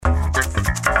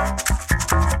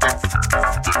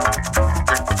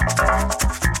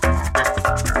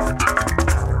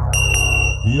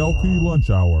LP Lunch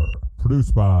Hour,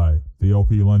 produced by the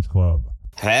LP Lunch Club.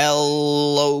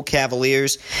 Hello,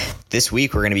 Cavaliers. This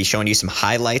week we're going to be showing you some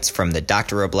highlights from the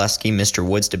Dr. Wrobleski, Mr.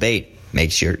 Woods debate.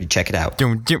 Make sure you check it out.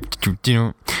 Ding ding,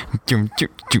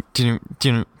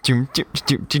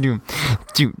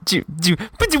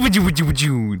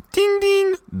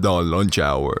 the lunch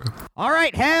hour. All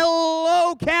right,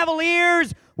 hello,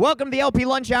 Cavaliers. Welcome to the LP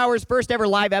Lunch Hour's first ever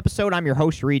live episode. I'm your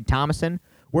host, Reed Thomason.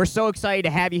 We're so excited to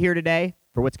have you here today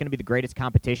for what's going to be the greatest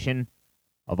competition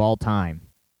of all time.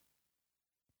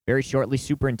 Very shortly,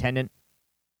 Superintendent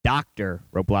Dr.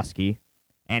 Wrobleski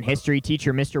and history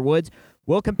teacher Mr. Woods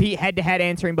will compete head-to-head,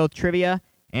 answering both trivia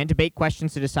and debate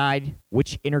questions to decide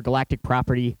which intergalactic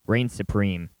property reigns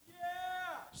supreme. Yeah!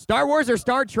 Star Wars or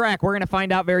Star Trek? We're going to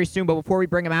find out very soon, but before we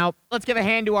bring them out, let's give a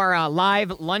hand to our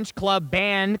live lunch club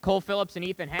band, Cole Phillips and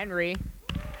Ethan Henry.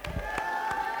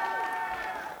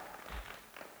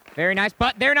 Very nice,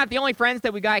 but they're not the only friends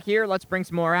that we got here. Let's bring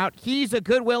some more out. He's a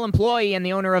Goodwill employee and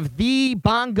the owner of The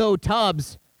Bongo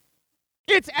Tubs.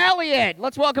 It's Elliot.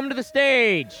 Let's welcome him to the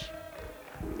stage.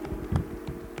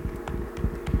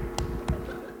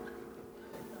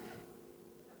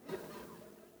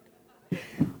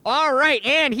 All right,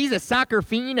 and he's a soccer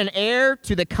fiend and heir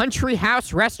to the Country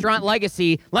House Restaurant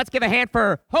legacy. Let's give a hand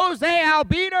for Jose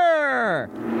Albeder.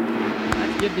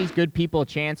 Let's give these good people a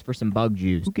chance for some bug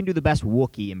juice. Who can do the best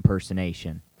Wookiee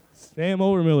impersonation? Sam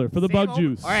Overmiller for the bug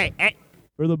juice. All right.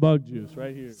 For the bug juice,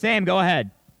 right here. Sam, go ahead.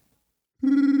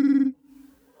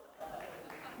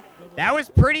 That was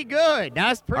pretty good.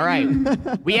 All right.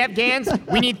 We have Gans.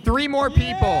 We need 3 more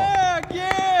people.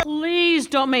 Yeah. Please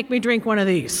don't make me drink one of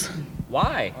these.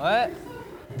 Why? What?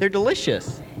 They're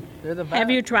delicious. They're the best.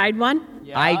 Have you tried one?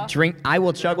 Yeah. I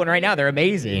will chug one right now. They're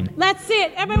amazing. Let's see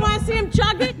it. Everyone want to see him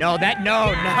chug it? No. Give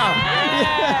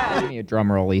me a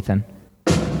drum roll, Ethan.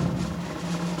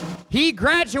 He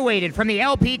graduated from the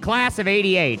LP class of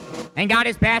 88 and got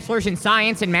his bachelor's in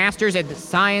science and master's in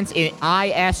science in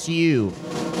ISU.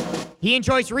 He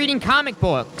enjoys reading comic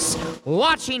books,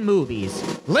 watching movies,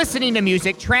 listening to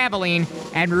music, traveling,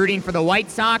 and rooting for the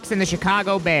White Sox and the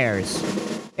Chicago Bears.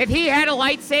 If he had a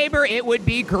lightsaber, it would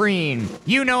be green.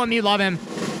 You know him, you love him.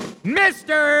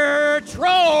 Mr.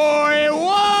 Troy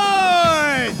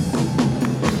Woods!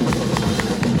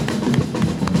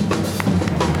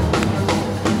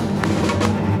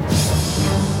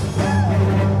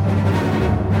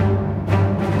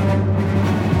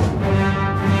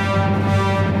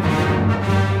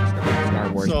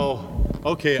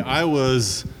 Okay, I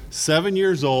was 7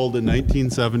 years old in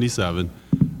 1977.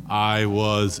 I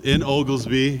was in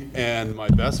Oglesby, and my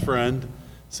best friend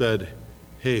said,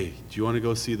 "Hey, do you want to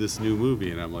go see this new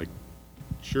movie?" And I'm like,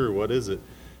 "Sure, what is it?"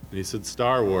 And he said,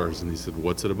 "Star Wars." And he said,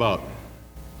 "What's it about?"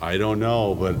 "I don't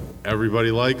know, but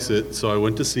everybody likes it." So I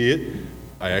went to see it.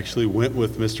 I actually went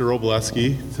with Mr.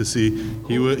 Wrobleski to see.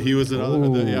 He was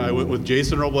another. Yeah, I went with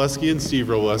Jason Wrobleski and Steve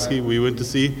Wrobleski. We went to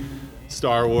see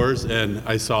Star Wars, and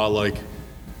I saw like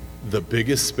the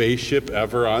biggest spaceship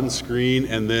ever on screen,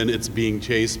 and then it's being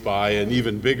chased by an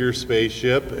even bigger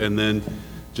spaceship, and then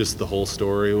just the whole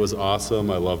story was awesome.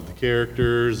 I loved the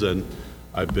characters, and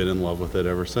I've been in love with it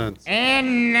ever since.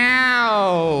 And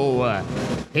now,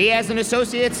 he has an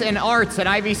associate's in arts at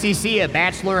IVCC, a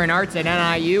bachelor in arts at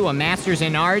NIU, a master's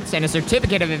in arts, and a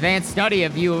certificate of advanced study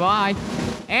of U of I,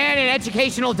 and an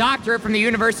educational doctorate from the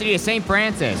University of St.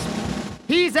 Francis.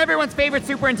 He's everyone's favorite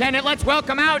superintendent. Let's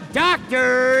welcome out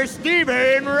Dr.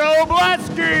 Stephen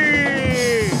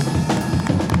Wrobleski.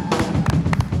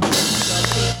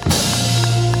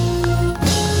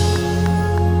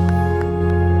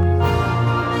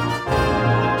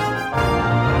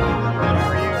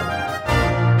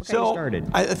 So,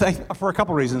 I think for a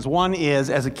couple reasons. One is,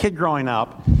 as a kid growing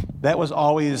up, that was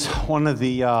always one of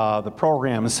the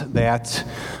programs that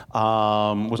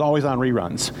was always on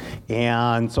reruns.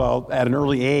 And so at an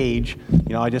early age,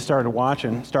 I just started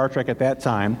watching Star Trek at that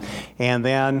time. And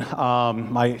then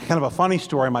my kind of a funny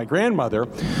story, my grandmother,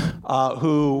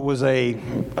 who was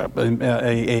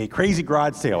a crazy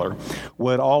garage sailor,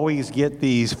 would always get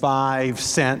these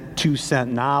 5-cent,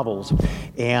 2-cent novels.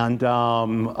 And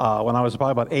when I was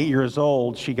probably about 8 years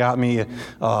old, she got me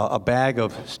a bag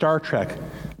of Star Trek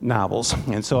novels.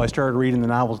 And so I started reading the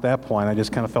novels at that point. I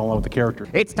just kind of fell in love with the character.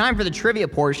 It's time for the trivia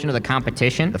portion of the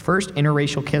competition. The first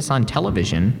interracial kiss on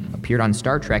television appeared on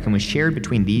Star Trek and was shared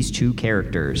between these 2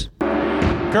 characters.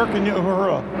 Kirk and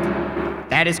Uhura.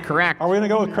 That is correct. Are we going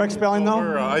to go with correct spelling,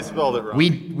 though? I spelled it wrong.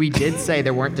 We did say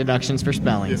there weren't deductions for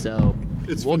spelling, so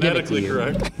It's we'll give it to phonetically you.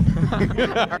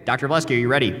 correct. Dr. Wrobleski, are you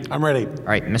ready? I'm ready. All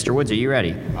right, Mr. Woods, are you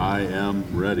ready? I am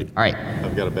ready. All right.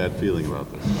 I've got a bad feeling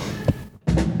about this.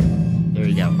 There There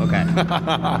you go. Okay.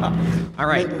 All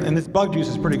right. And this bug juice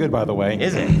is pretty good, by the way.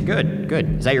 Is it? Good,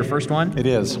 good. Is that your first one? It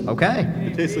is. Okay.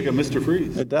 It tastes like a Mr.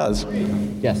 Freeze. It does.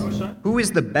 Yes. Who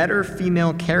is the better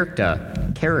female character?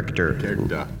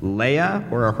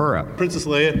 Leia or Uhura? Princess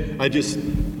Leia,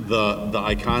 the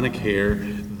iconic hair,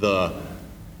 the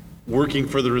working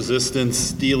for the Resistance,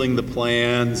 stealing the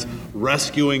plans,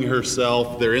 rescuing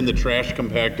herself. They're in the trash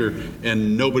compactor,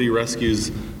 and nobody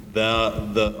rescues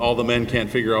all the men can't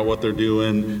figure out what they're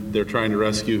doing. They're trying to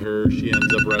rescue her. She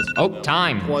ends up rescuing them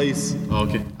time. Twice.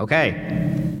 Okay.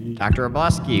 Okay. Dr.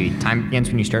 Wrobleski, time begins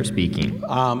when you start speaking.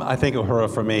 I think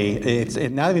Uhura for me. It's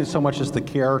not even so much as the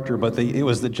character, but it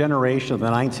was the generation of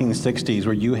the 1960s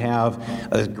where you have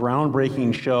a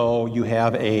groundbreaking show. You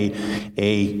have an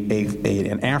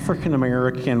African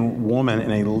American woman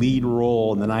in a lead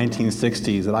role in the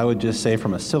 1960s that I would just say,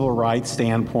 from a civil rights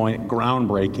standpoint,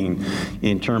 groundbreaking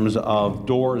in terms of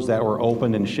doors that were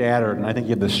opened and shattered. And I think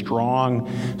you have the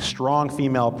strong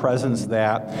female presence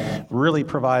that really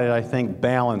provided, I think,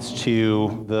 balance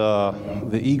to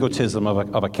the egotism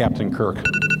of a Captain Kirk.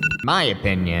 My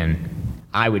opinion,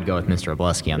 I would go with Mr.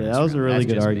 Wrobleski on this. That was a really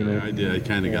good just argument. I did. I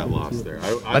kind of got lost there.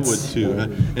 I would too.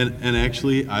 And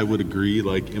actually, I would agree.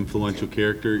 Like, influential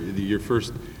character.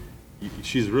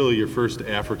 She's really your first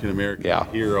African American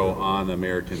hero on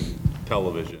American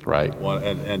television. Right.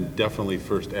 And definitely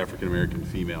first African American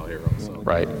female hero. So,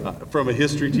 Right. From a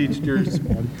history teacher's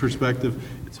perspective,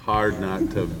 it's hard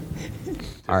not to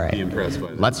All right. be impressed by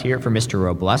that. Let's hear it from Mr.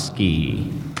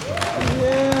 Wrobleski.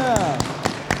 Yeah.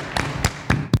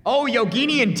 Oh,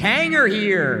 Yogini and Tang are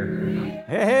here.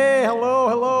 Hey,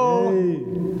 hello.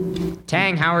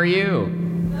 Tang, how are you?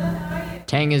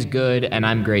 Tang is good, and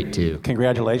I'm great too.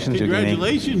 Congratulations, Yogini.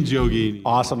 Congratulations, Yogini.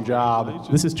 Awesome job.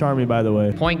 This is Charmy, by the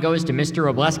way. Point goes to Mr.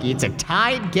 Wrobleski. It's a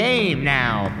tied game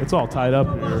now. It's all tied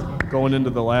up here, going into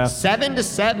the last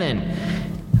 7-7.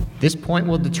 This point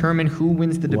will determine who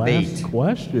wins the debate. last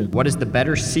question. What is the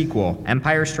better sequel,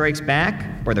 Empire Strikes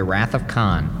Back or The Wrath of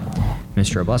Khan?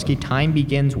 Mr. Wrobleski, time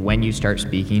begins when you start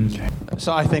speaking.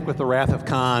 So I think with The Wrath of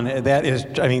Khan, that is,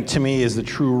 to me, is the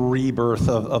true rebirth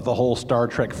of the whole Star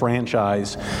Trek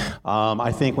franchise.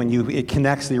 I think when it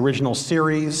connects the original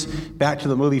series back to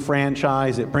the movie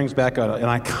franchise, it brings back an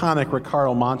iconic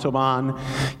Ricardo Montalban,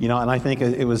 and I think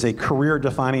it was a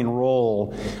career-defining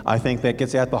role. I think that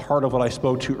gets at the heart of what I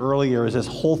spoke to earlier, is this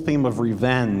whole theme of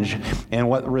revenge and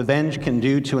what revenge can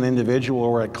do to an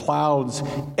individual, where it clouds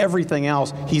everything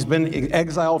else. He's been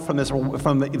exiled from the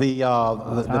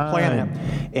planet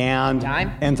and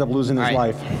ends up losing his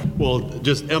life. Well,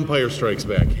 just Empire Strikes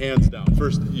Back, hands down.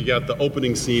 First, you got the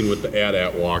opening scene with the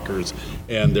AT-AT walkers,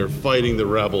 and they're fighting the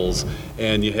rebels,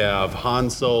 and you have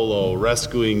Han Solo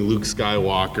rescuing Luke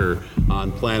Skywalker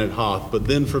on planet Hoth. But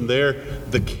then from there,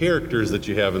 the characters that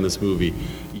you have in this movie,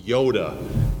 Yoda,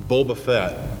 Boba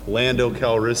Fett, Lando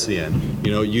Calrissian,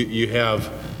 you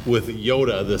have with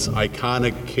Yoda, this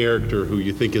iconic character who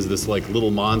you think is this like little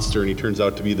monster, and he turns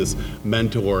out to be this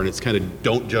mentor, and it's kind of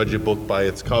don't judge a book by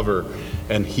its cover,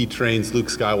 and he trains Luke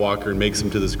Skywalker and makes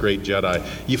him to this great Jedi.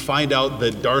 You find out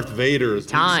that Darth Vader is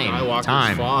Luke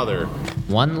Skywalker's father.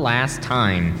 One last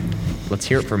time. Let's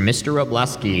hear it from Mr.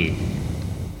 Wrobleski.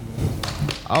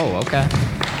 Oh, okay.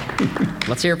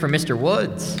 Let's hear it from Mr.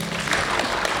 Woods.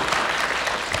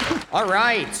 All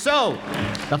right, so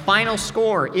the final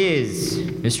score is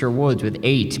Mr. Woods with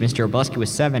 8, Mr. Wrobleski with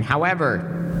 7.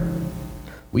 However,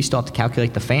 we still have to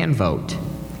calculate the fan vote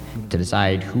to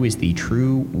decide who is the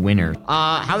true winner.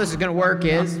 How this is going to work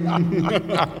is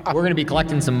we're going to be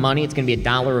collecting some money. It's going to be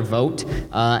 $1 a vote,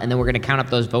 and then we're going to count up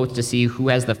those votes to see who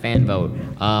has the fan vote.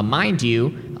 Mind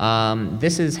you,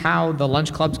 this is how the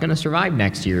Lunch Club's going to survive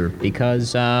next year,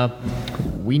 because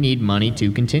we need money to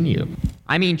continue.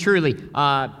 I mean, truly,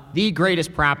 the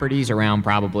greatest properties around,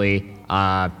 probably,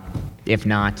 if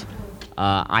not.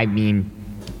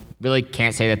 Really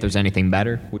can't say that there's anything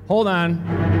better. Hold on.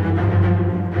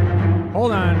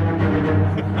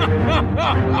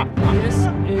 This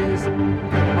is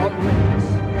outrageous.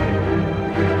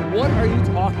 What are you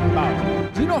talking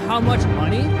about? Do you know how much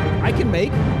money I can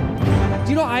make?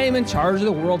 Do you know I am in charge of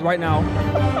the world right now?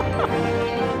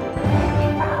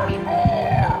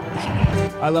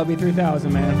 I love you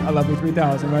 3000, man. I love you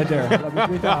 3000 right there. I love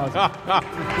you 3000.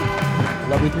 I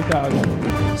love you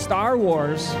 3000. Star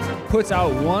Wars puts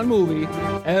out one movie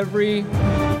every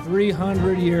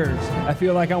 300 years. I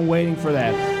feel like I'm waiting for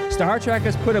that. Star Trek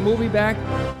has put a movie back.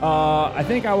 I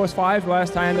think I was 5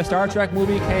 last time the Star Trek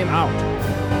movie came out.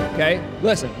 Okay?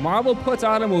 Listen, Marvel puts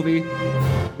out a movie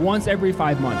once every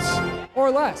 5 months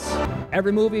or less.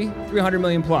 Every movie, 300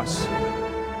 million plus.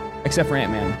 Except for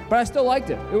Ant-Man. But I still liked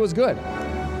it. It was good.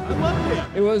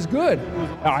 It was good.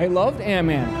 I loved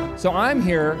Ant-Man. So I'm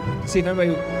here to see if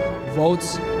anybody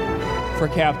votes for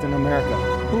Captain America.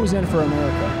 Who's in for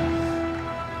America?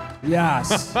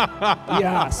 Yes.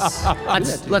 Yes.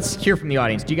 Let's hear from the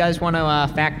audience. Do you guys want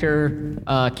to factor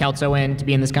Kueltzo in to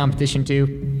be in this competition too?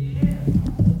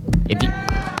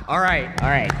 All right.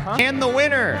 And the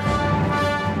winner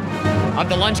of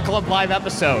the Lunch Club Live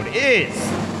episode is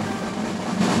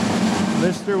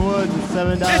Mr. Woods with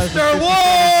 $7. Mr.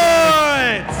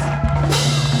 Woods!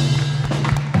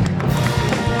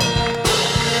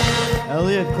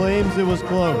 Elliot claims it was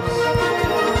close.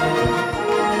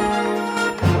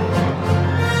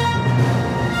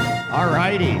 All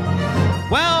righty.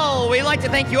 Well, we'd like to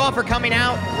thank you all for coming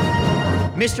out.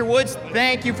 Mr. Woods,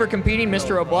 thank you for competing.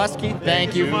 Mr. Wrobleski,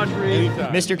 thank you.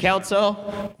 Mr.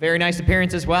 Kueltzo, very nice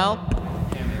appearance as well.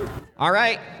 All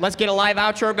right, let's get a live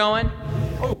outro going.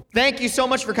 Thank you so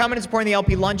much for coming and supporting the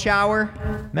LP Lunch Hour.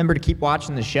 Remember to keep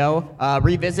watching the show.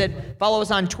 Follow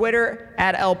us on Twitter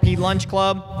at LP Lunch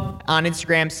Club. On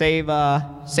Instagram,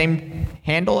 same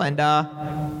handle, and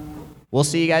we'll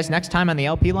see you guys next time on the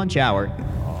LP Lunch Hour.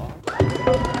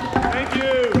 Thank you.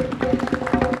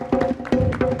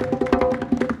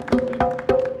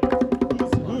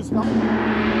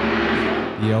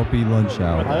 The LP Lunch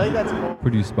Hour. I think that's cool.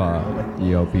 Produced by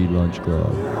the LP Lunch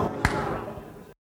Club.